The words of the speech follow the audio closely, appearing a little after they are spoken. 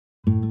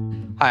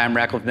Hi, I'm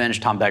Radcliffe Minge,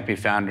 Tom Beckbe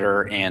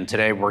founder, and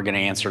today we're going to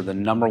answer the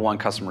 #1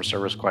 customer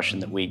service question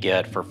that we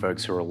get for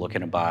folks who are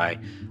looking to buy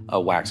a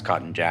wax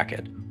cotton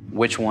jacket.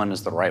 Which one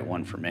is the right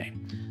one for me?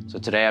 So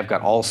today I've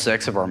got all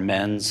 6 of our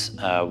men's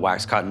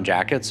wax cotton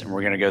jackets, and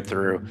we're going to go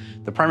through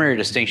the primary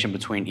distinction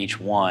between each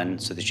one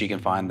so that you can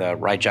find the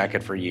right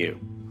jacket for you.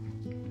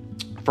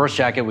 First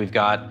jacket we've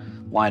got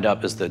lined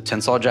up is the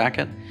Tensaw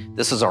Jacket.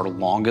 This is our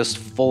longest,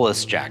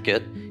 fullest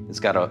jacket.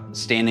 It's got a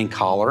standing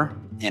collar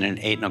and an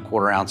 8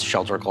 1/4 ounce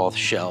shelter cloth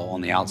shell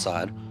on the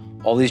outside.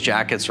 All these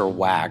jackets are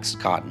waxed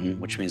cotton,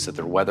 which means that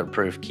they're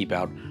weatherproof, keep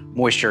out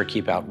moisture,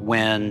 keep out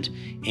wind,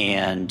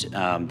 and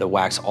the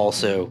wax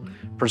also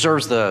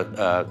preserves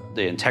the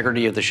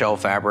integrity of the shell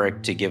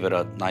fabric to give it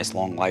a nice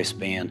long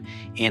lifespan,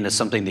 and is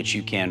something that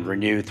you can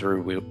renew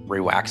through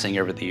re-waxing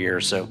over the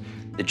years. So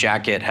the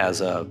jacket has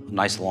a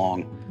nice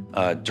long,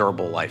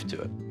 durable life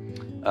to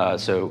it.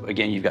 So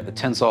again, you've got the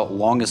Tensaw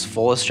longest,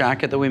 fullest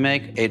jacket that we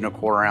make, 8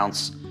 1/4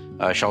 ounce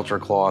shelter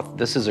cloth.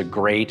 This is a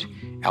great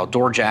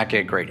outdoor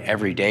jacket, great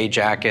everyday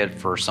jacket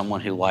for someone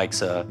who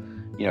likes a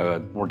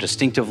more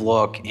distinctive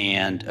look,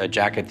 and a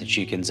jacket that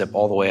you can zip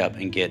all the way up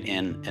and get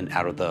in and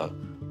out of the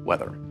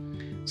weather.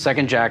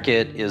 Second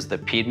jacket is the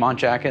Piedmont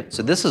Jacket.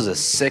 So this is a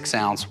 6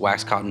 ounce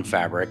wax cotton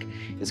fabric.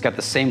 It's got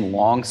the same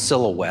long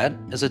silhouette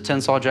as a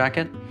Tensaw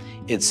jacket.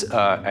 It's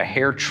a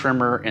hair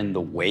trimmer in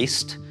the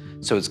waist,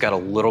 so it's got a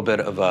little bit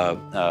of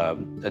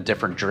a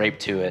different drape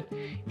to it,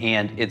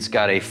 and it's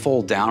got a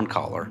full down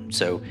collar.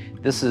 So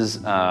this is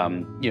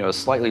a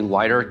slightly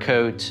lighter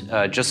coat,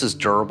 just as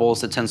durable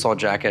as the Tensaw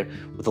jacket,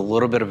 with a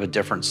little bit of a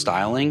different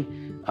styling.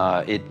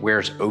 It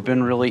wears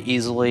open really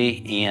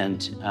easily,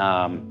 and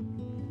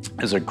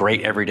is a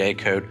great everyday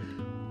coat.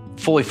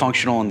 Fully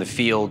functional in the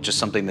field, just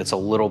something that's a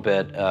little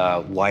bit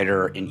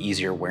lighter and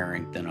easier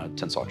wearing than a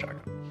Tensaw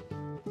jacket.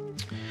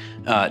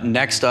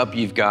 Next up,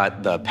 you've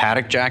got the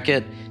Paddock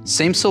Jacket.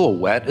 Same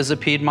silhouette as a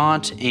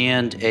Piedmont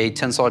and a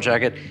Tensaw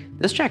jacket.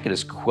 This jacket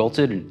is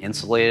quilted and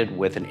insulated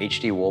with an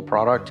HD wool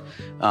product,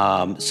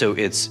 so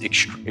it's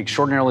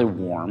extraordinarily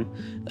warm.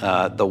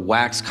 The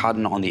wax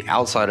cotton on the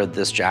outside of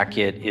this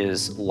jacket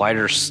is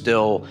lighter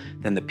still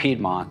than the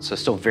Piedmont, so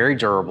still very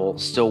durable,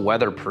 still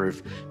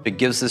weatherproof, but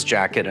gives this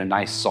jacket a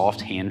nice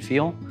soft hand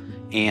feel,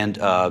 and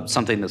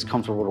something that's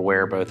comfortable to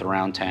wear both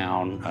around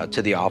town,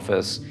 to the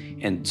office,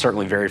 and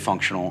certainly very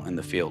functional in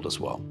the field as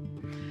well.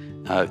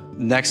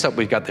 Next up,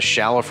 we've got the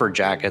Shallowford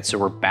Jacket. So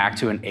we're back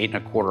to an 8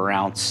 1/4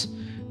 ounce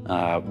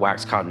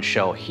wax cotton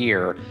shell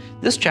here.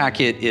 This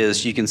jacket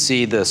is, you can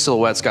see the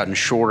silhouette's gotten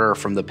shorter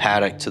from the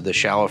Paddock to the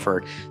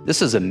Shallowford.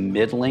 This is a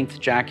mid-length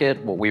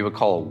jacket, what we would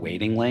call a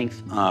wading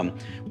length.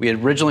 We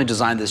had originally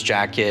designed this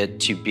jacket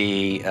to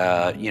be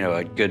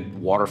a good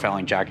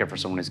waterfowling jacket for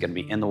someone who's going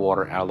to be in the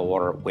water, out of the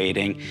water,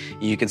 wading.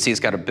 You can see it's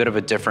got a bit of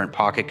a different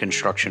pocket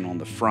construction on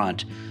the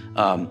front.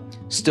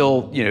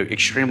 Still,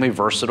 extremely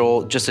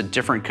versatile, just a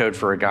different coat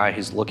for a guy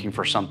who's looking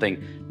for something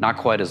not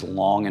quite as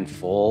long and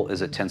full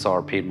as a Tensaw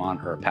or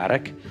Piedmont or a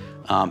Paddock.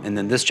 And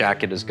then this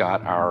jacket has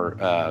got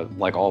our,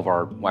 like all of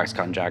our wax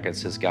cotton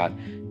jackets, has got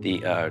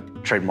the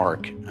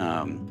trademark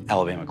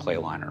Alabama clay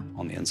liner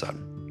on the inside.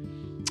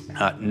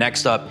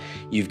 Next up,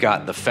 you've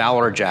got the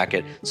Fowler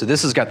Jacket. So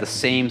this has got the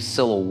same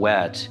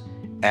silhouette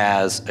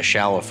as a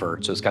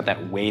Shallowford. So it's got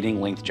that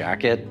wading length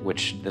jacket,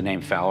 which the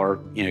name Fowler,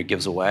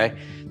 gives away.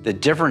 The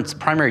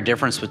primary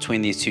difference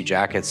between these two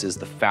jackets is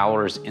the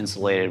Fowler is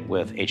insulated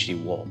with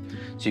HD wool.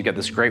 So you've got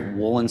this great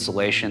wool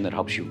insulation that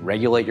helps you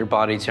regulate your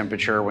body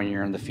temperature when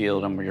you're in the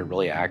field and when you're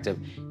really active,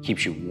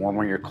 keeps you warm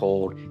when you're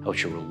cold,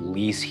 helps you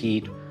release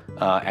heat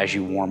as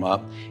you warm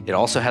up. It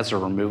also has a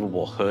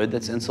removable hood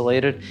that's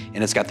insulated,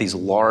 and it's got these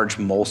large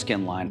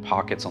moleskin lined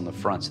pockets on the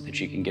front so that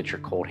you can get your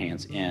cold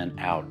hands in,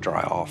 out,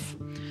 dry off.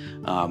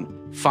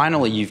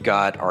 Finally, you've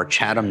got our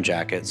Chatham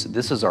Jacket. So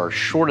this is our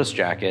shortest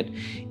jacket.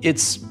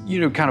 It's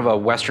kind of a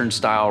Western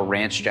style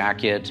ranch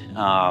jacket,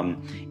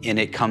 and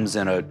it comes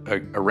in a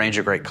range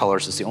of great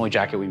colors. It's the only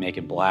jacket we make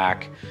in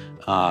black,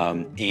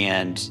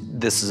 and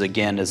this is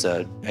again is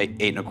a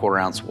 8 1/4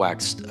 ounce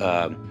waxed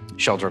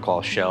shelter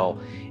cloth shell,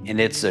 and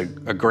it's a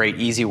great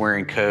easy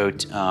wearing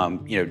coat,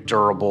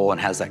 durable,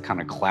 and has that kind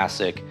of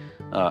classic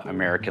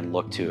American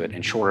look to it,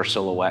 and shorter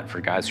silhouette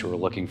for guys who are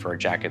looking for a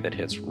jacket that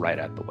hits right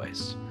at the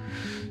waist.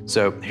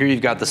 So here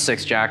you've got the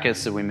 6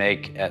 jackets that we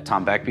make at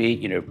Tom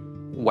Beckbe.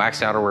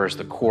 Wax outerwear is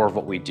the core of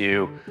what we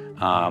do.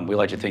 We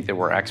like to think that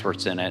we're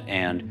experts in it,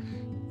 and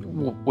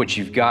what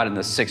you've got in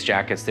the 6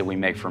 jackets that we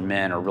make for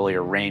men are really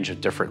a range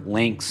of different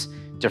lengths,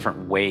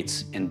 different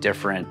weights, and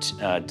different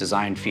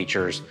design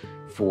features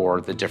for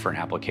the different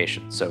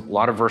applications. So a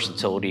lot of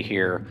versatility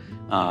here.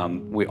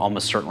 We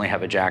almost certainly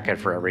have a jacket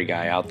for every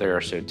guy out there,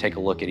 so take a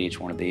look at each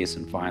one of these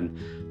and find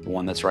the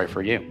one that's right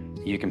for you.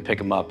 You can pick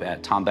them up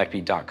at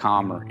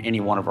tombeckbe.com or any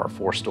one of our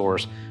 4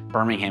 stores: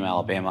 Birmingham,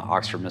 Alabama,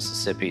 Oxford,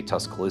 Mississippi,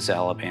 Tuscaloosa,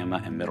 Alabama,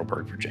 and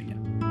Middleburg, Virginia.